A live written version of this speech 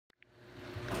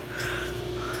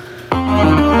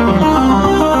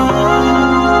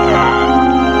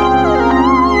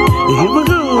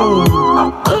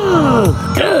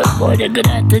morning, good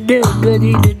afternoon, good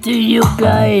evening to you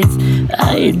guys.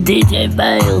 I am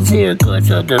djMyles here, of course,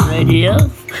 on the radio.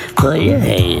 For you,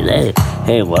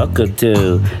 hey, welcome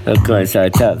to, of course, our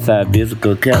top 5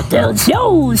 musical countdown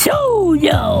show,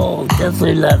 yo.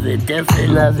 Definitely love it.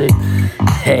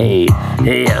 Hey,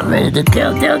 I'm ready to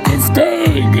count down this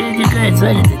stage. Are you guys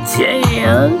ready to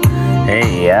jam?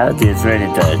 Hey, I'm just ready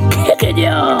to kick it,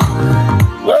 y'all.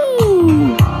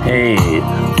 Woo!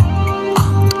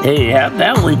 Hey, how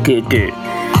about we kick it?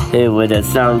 Hey, with a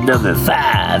song number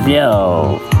 5,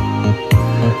 yo.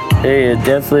 Hey, I'm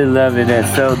definitely loving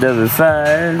that song number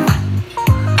 5.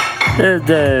 And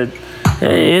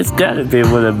hey, it's gotta be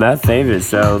one of my favorite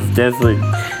songs.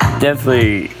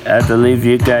 Definitely, I believe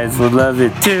you guys will love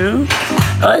it too.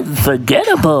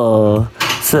 Unforgettable.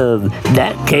 Some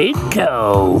Nat King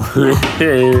Cole.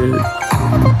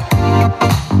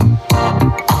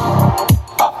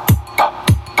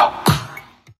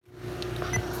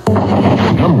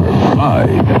 Number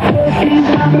 5.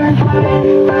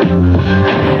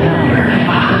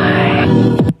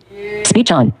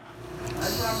 Speech on.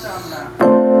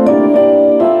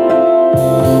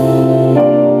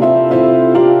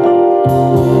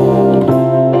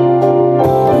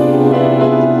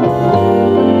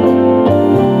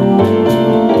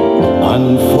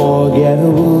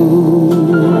 Unforgettable,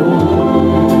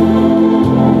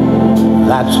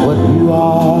 that's what you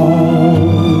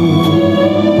are.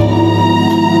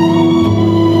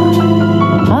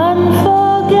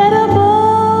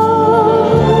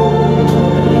 Unforgettable,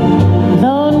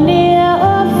 though near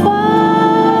or far.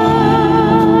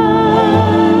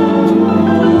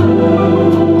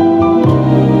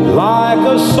 Like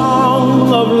a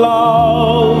song of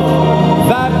love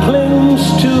that clings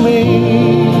to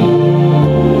me,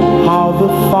 how the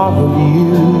thought of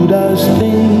you does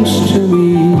things to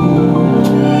me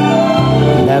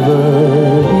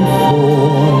never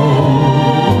before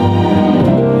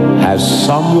has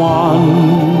someone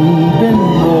been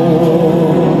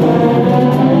more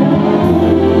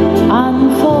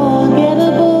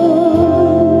Unforgettable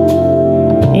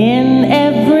in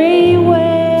every way.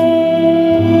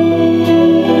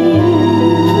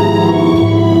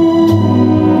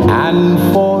 and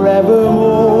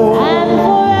forevermore. And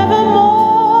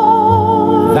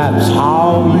forevermore, That's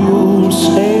how you'll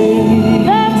stay.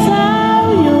 that's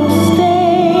how you'll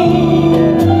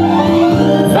stay.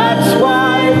 That's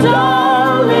why,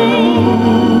 darling,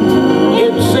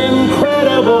 it's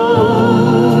incredible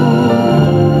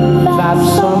that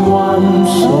someone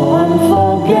so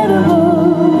unforgettable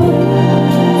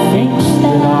Thinks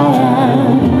that I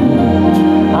am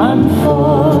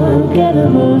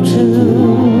unforgettable too.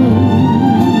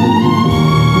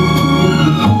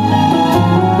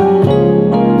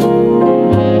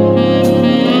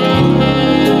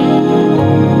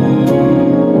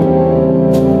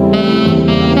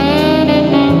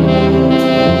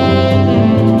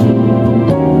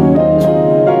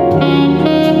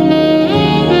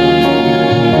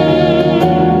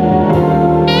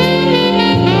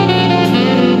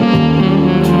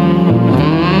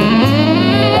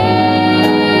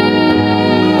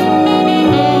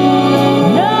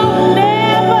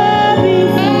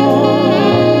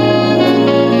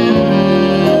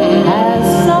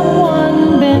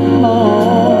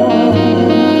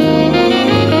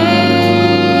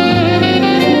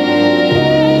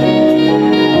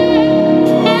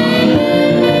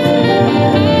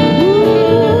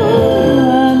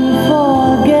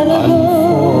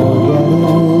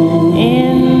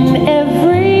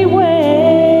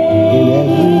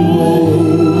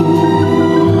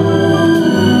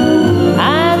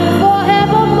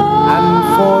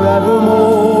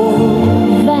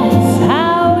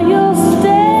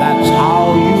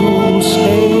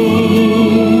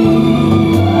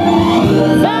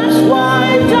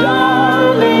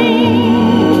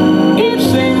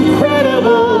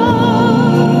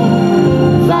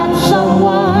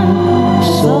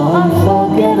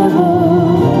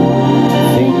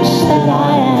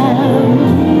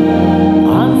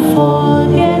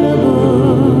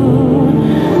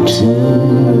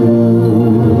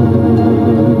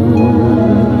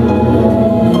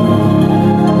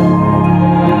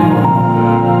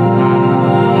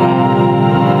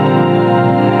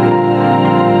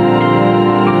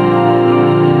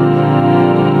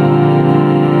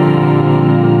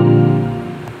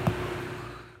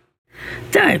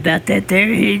 Sorry about that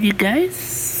there, you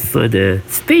guys, for the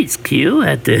space cue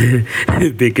at the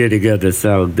beginning of the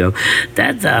song, though.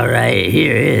 That's alright.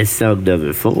 Here is song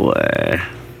number 4.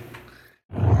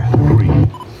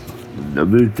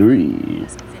 Number 3.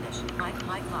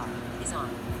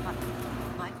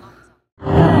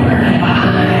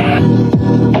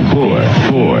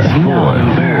 Four.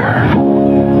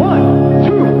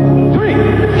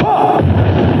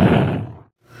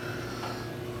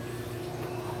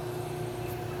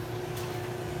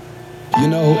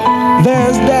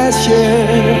 There's Dasher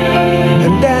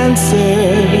and Dancer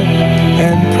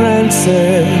and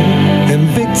Prancer and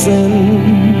Vixen,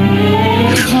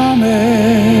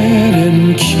 Comet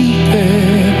and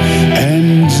Cupid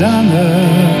and Donner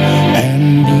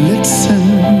and Blitzen.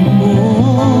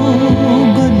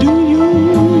 Oh, but do you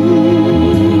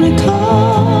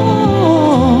recall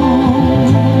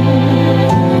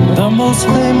the most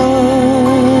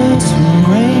famous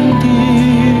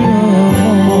reindeer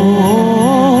of all?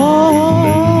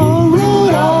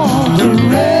 Rudolph the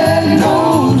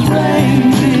red-nosed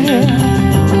reindeer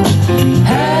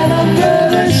had a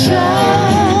very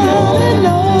shiny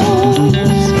nose,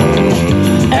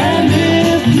 and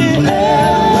if you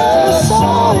ever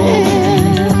saw him,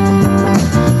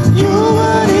 you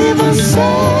would even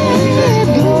say it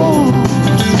glows.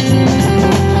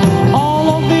 All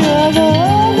of the other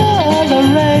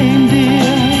reindeer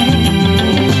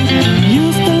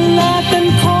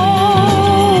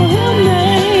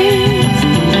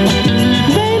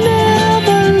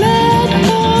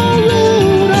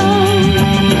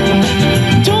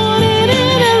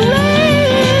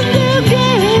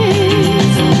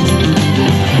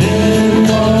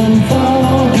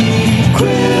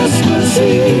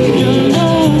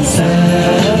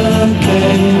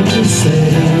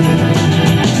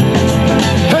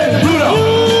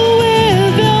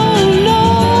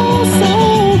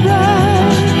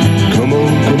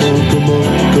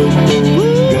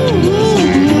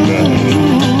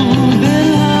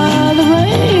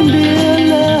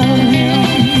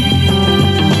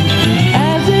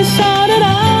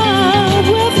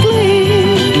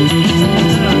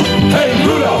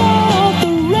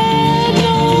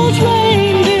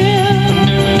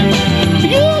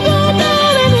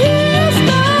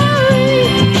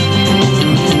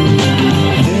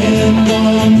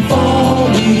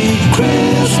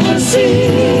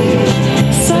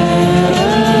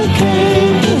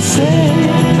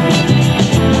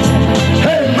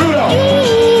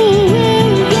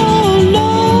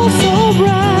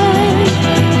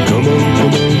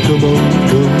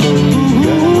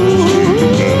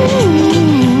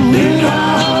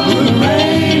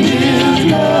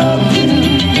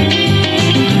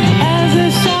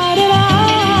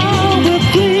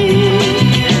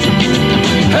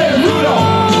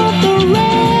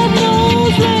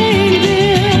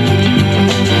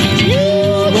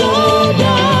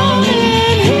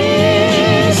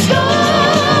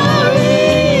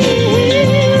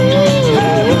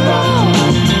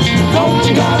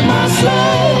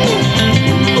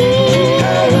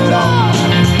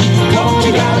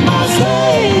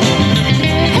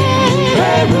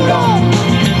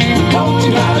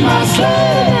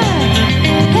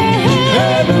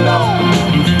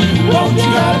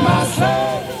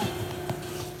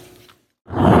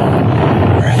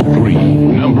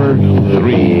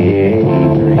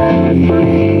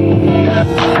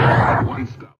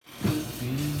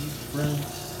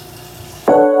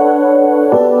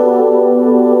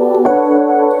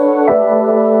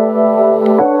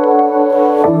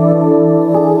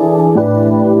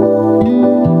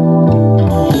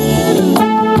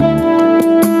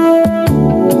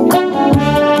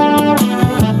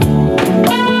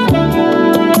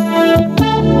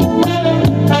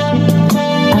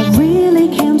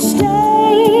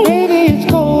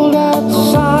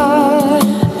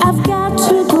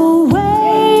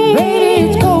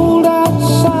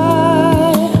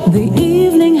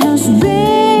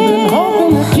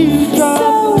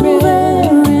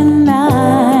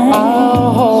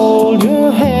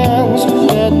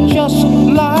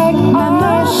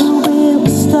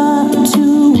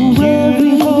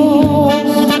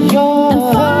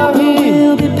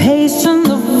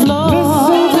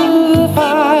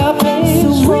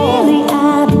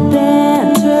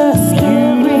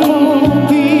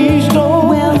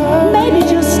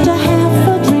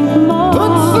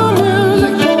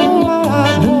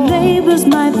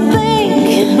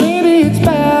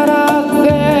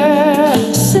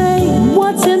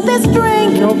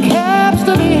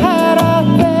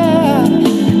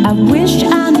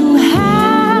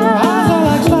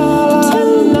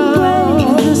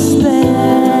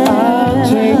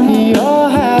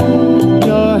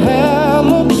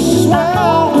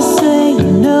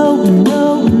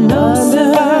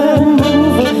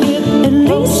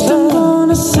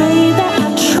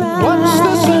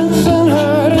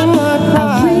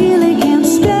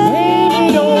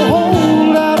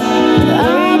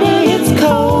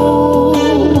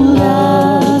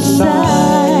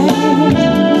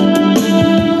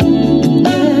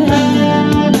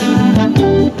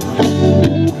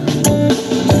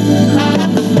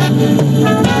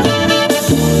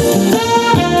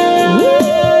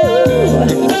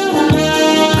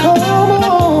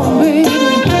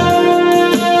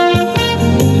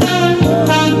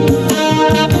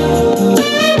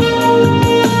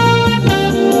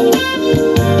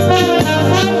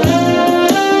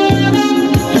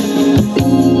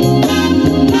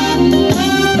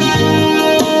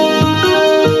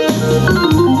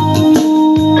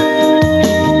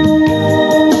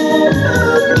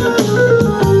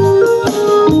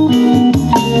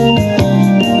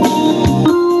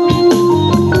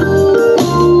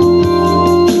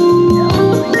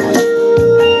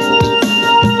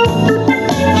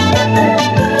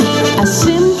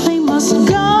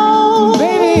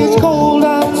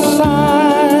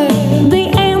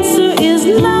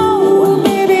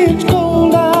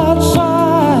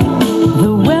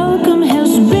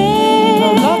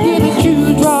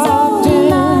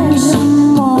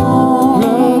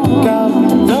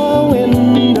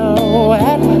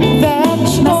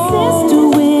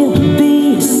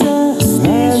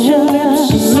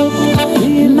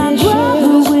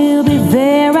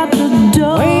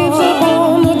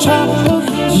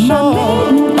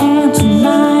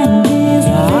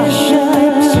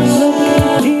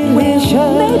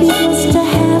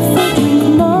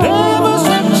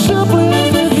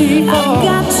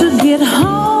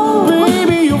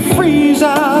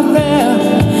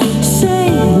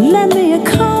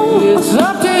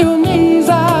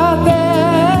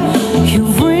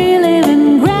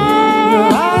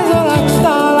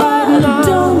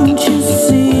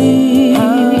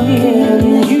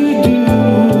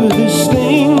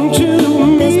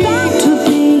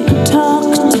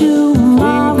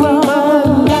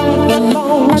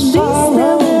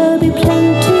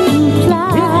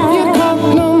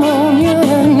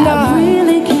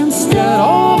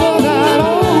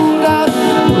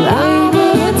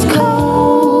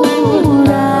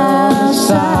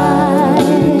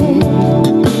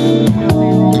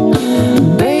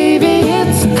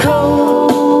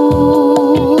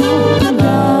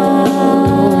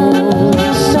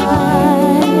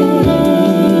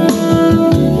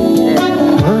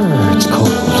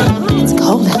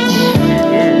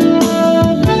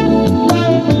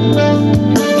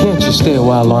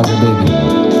while longer, baby?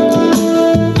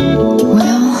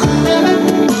 Well,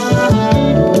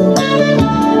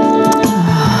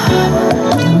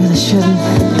 I really shouldn't.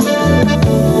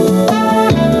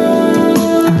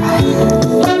 All right.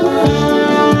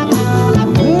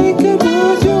 Make it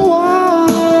worth your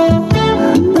while,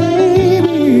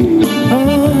 baby.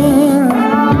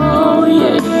 Oh,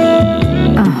 yeah.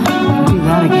 Do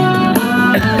that again.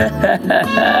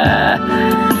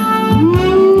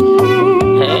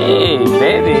 Hey,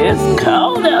 baby, it's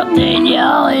cold out there,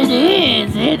 y'all. It is.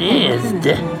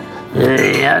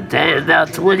 Out there,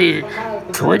 about 20,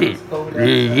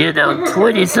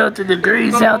 20-something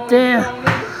degrees out there.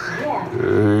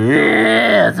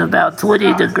 Yeah, it's about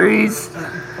 20 degrees.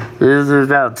 It's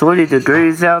about 20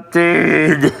 degrees out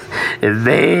there. And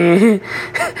man,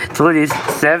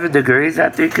 27 degrees, I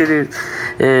think it is.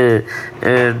 And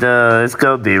it's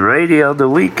gonna be rainy on the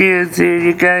weekends here,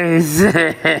 you guys.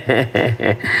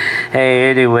 Hey,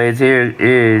 anyways, here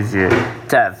is your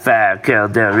top 5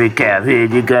 countdown recap here,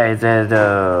 you guys. And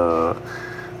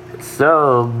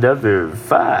song number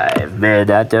 5,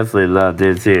 man, I definitely love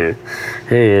this here.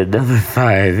 Hey, number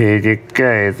 5 here, you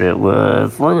guys. It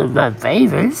was one of my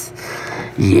favorites.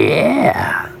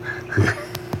 Yeah.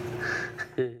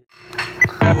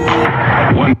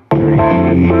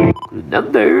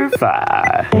 Number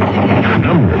 5.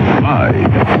 Number 5.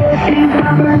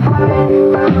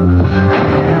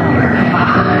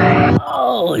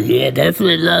 Oh, yeah,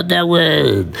 definitely love that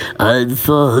one.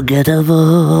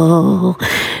 Unforgettable.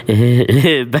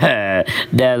 By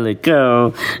Natalie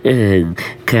Cole and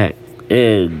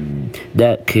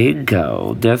that King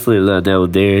Cole. Definitely love that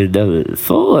one there. Number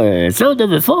 4. So,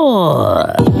 number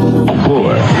 4.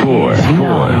 4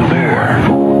 there.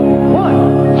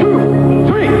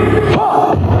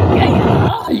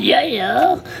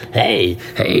 Yeah. Hey,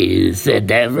 said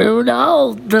that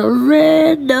Rudolph the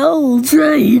red-nosed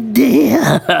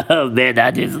reindeer. Man,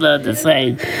 I just love the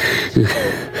same.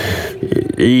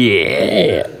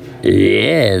 Yeah.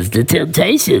 Yes, the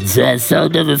Temptations. That's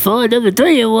song number 4. Number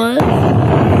 3 it was.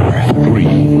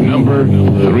 Number 3.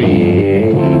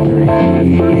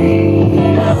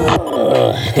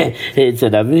 He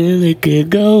said, I really could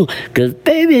go, 'cause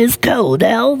baby, it's cold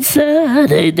outside.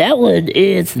 Hey, that one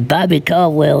is Bobby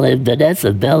Caldwell and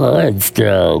Vanessa Bella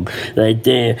Armstrong right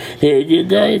there. And you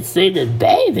guys singing,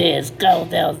 baby, it's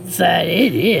cold outside.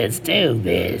 It is too,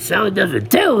 man. Song number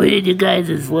 2 here, you guys,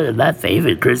 is one of my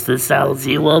favorite Christmas songs.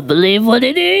 You won't believe what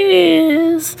it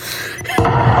is.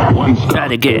 One stop. Try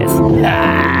to guess.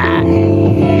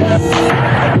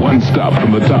 One stop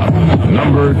from the top.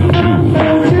 Number 2.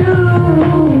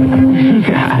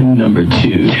 Number 2.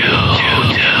 Here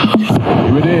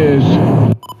it is.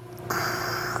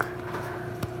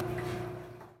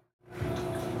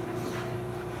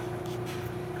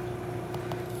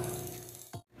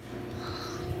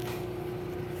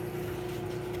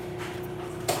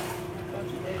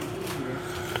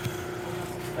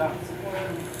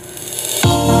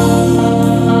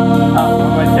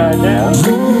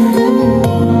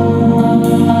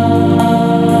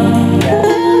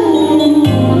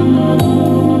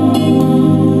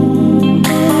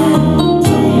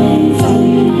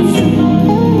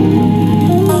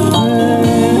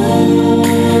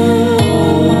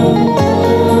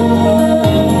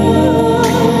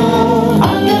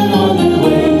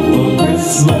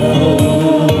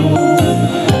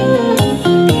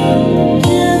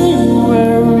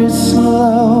 January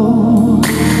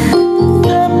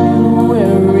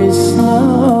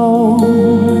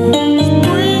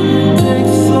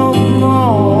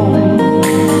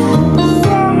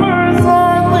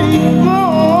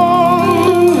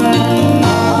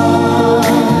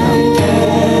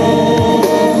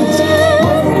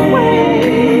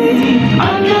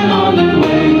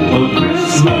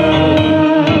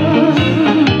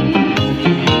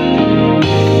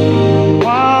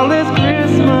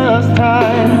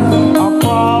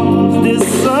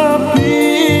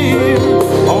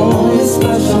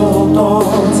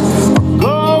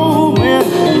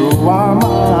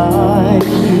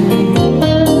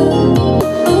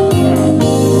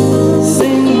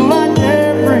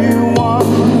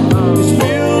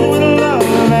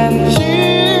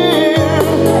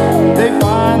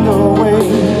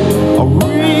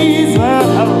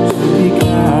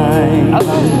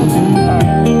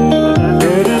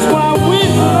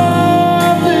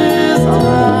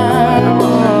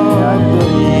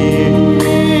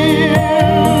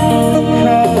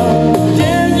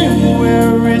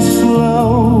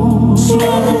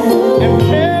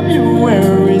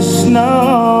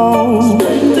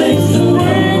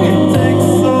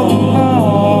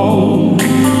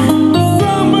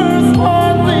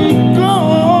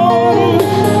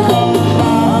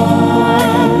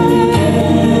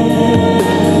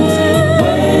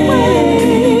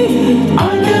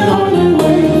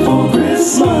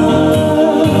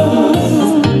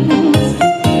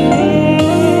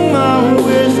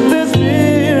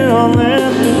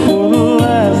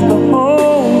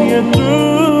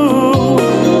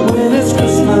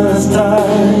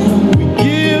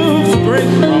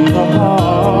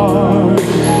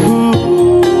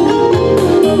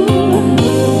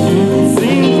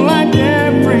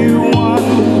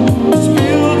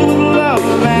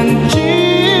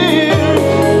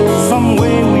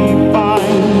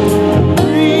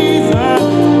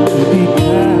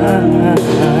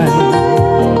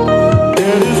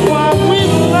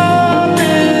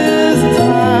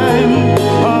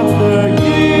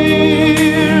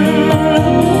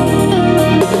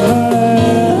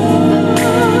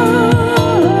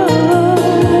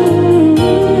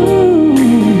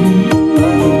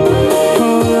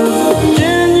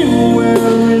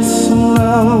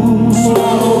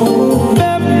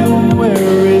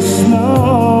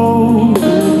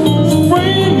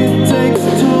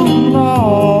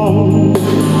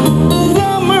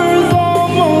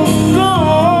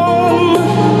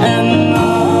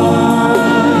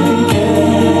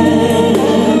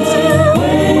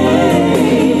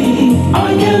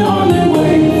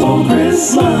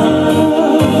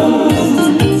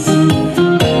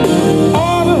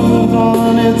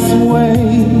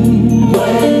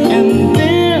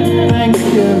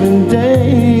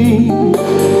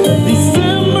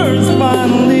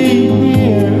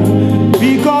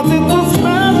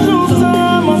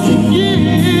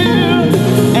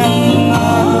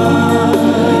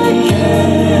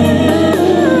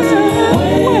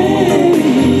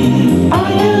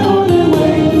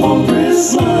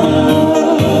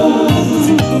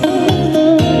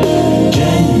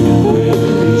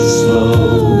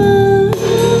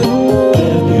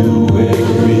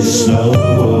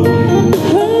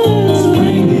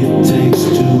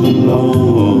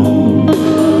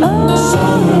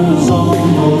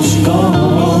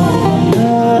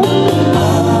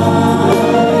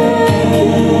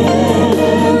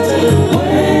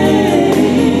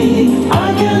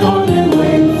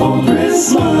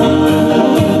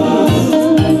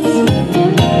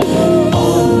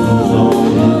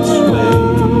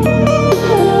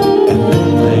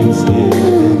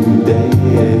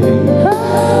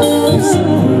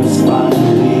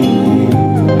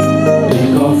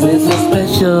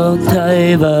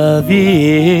love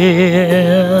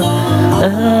you.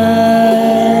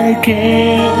 I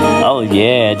can't. Oh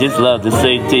yeah, just love to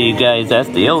sing to you guys. That's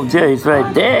the OJs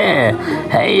right there.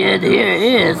 Hey, and here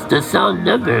is the song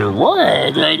number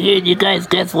 1 right here. You guys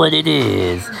guess what it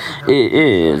is? It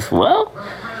is, well,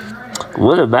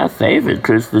 one of my favorite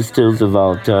Christmas tunes of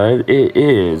all time. It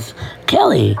is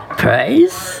Kelly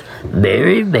Price,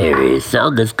 Mary Mary.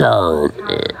 Song is called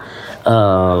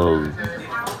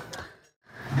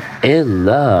In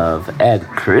Love at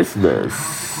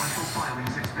Christmas.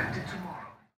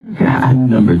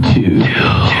 Number 2. Here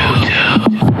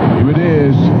it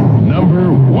is,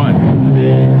 number 1.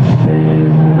 This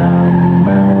is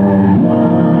number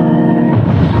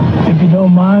 1. If you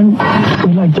don't mind,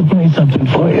 we'd like to play something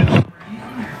for you.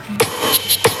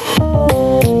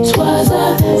 'Twas a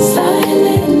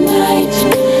silent night,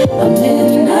 a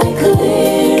midnight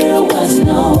clear, was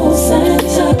no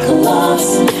Santa Claus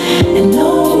and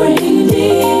no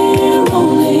reindeer,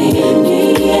 only me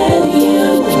and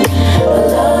you, a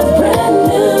love brand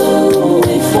new.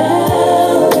 We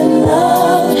fell in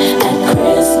love at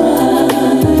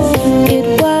Christmas. It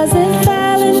wasn't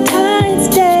Valentine's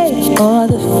Day or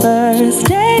the first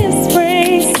day of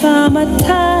spring,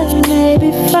 summertime may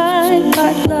be fine,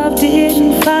 but love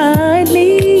didn't find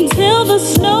me till the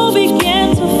snow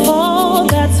began to fall.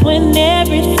 That's when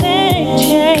everything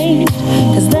changed,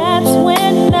 'cause that's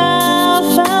when I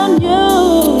found you.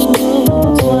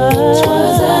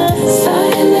 'Twas a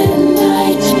silent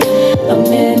night, a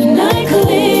midnight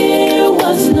clear,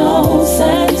 was no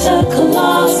Santa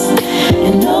Claus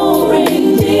and no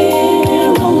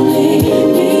reindeer, only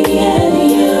me and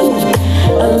you,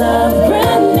 a love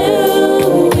brand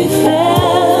new. We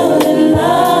fell in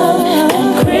love at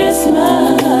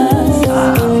Christmas.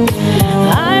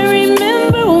 I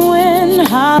remember when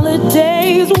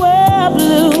holidays were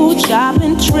blue,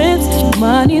 shopping trips,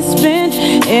 money spent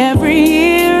every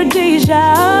year,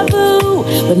 deja vu.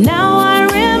 But now I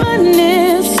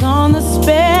reminisce on the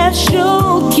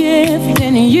special gift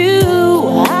in you.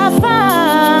 I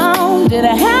found it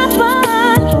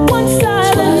happened one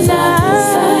silent night.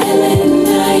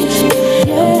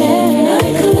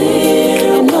 Midnight clear,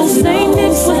 and no Saint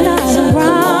Nick was not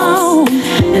around,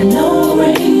 and no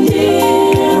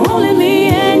reindeer, only me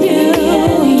and you.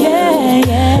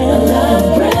 Yeah, a love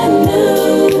brand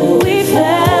new. We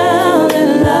fell in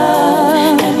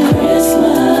love at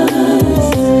Christmas.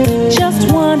 Just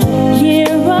 1 year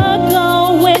ago,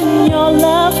 when your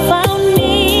love found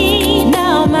me,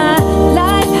 now my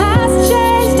life has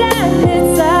changed and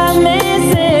it's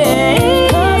amazing.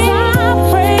 'Cause I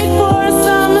prayed for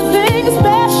something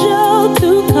special to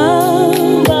come,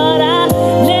 but I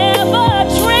never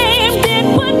dreamed it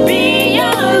would be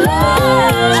your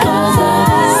love. 'Twas a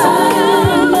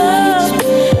silent night,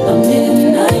 a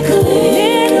midnight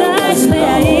clear, was no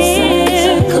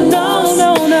Santa Claus,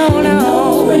 no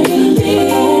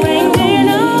reindeer,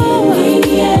 no, me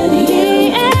and you,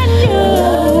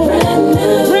 brand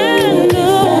new,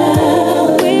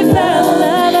 we fell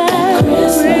in love at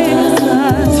Christmas.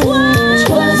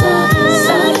 'Twas a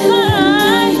silent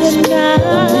night,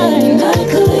 midnight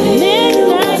clear,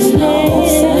 was no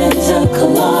Santa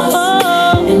Claus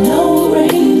and no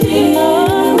reindeer,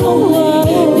 only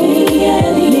me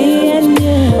and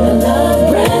you, a love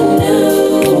brand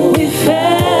new. We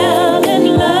fell in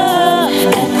love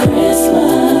at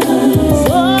Christmas.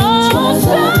 'Twas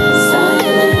a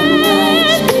silent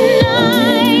night,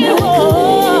 midnight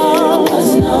clear, was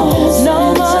no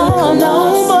Santa Claus, no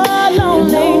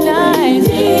lonely night.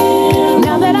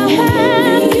 Now that I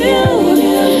have you,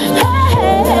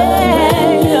 hey,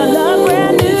 a love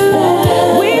brand new.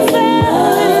 We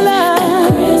fell in love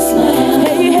at Christmas.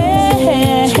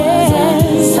 Hey,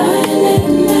 silent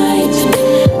night,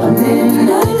 a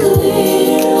midnight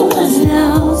clear, was no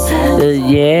Santa.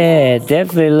 Yeah,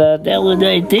 definitely love that one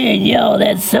right there, y'all.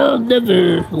 That's song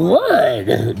number 1.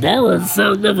 That was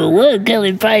song number 1.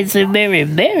 Kelly Price and Mary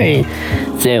Mary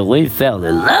said we fell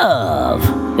in love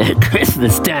at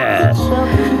Christmas time.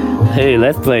 Hey,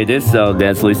 let's play this song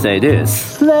as we say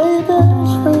this.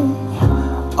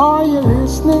 Are you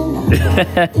listening?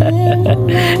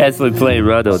 As we play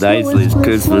Ronald Isley's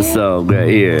Christmas song right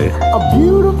here. A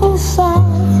beautiful sight.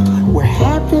 We're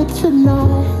happy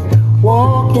tonight.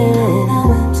 Walking.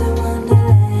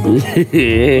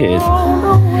 Yes.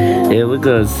 Here we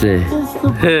go, say.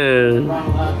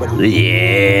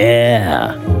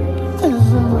 Yeah.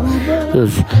 I'm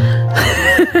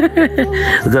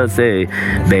gonna say,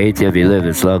 may each of you live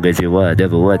as long as you want,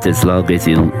 never once as long as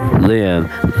you live.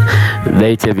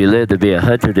 May each of you live to be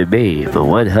 100 and me, but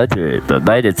 100, but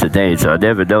minus a day, so I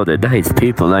never know that nice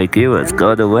people like you has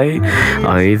gone away,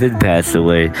 or even passed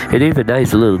away. And even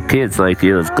nice little kids like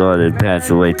you has gone and passed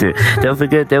away too. Don't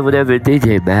forget that whenever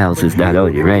djMyles is not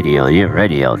on your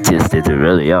radio just isn't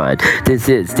really on. This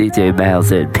is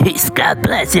djMyles, and peace, God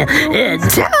bless you, and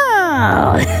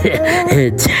ciao!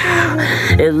 And ciao!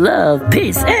 And love,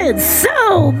 peace, and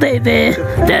soul, baby!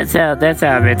 That's how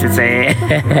I meant to say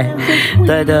it.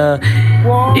 But,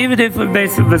 even if we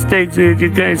made some mistakes in you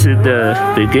guys in the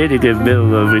beginning and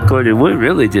middle of recording, we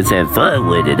really just had fun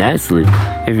with it, actually,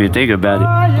 if you think about it.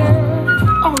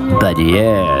 But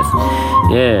yes.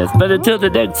 But until the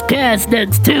next cast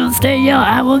next Tuesday, y'all,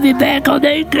 I will be back on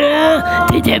Anchor.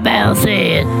 djMyles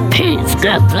saying, peace,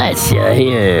 God bless you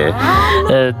here.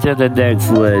 Until the next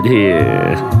one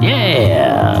here.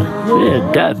 Yeah,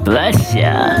 God bless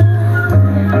you.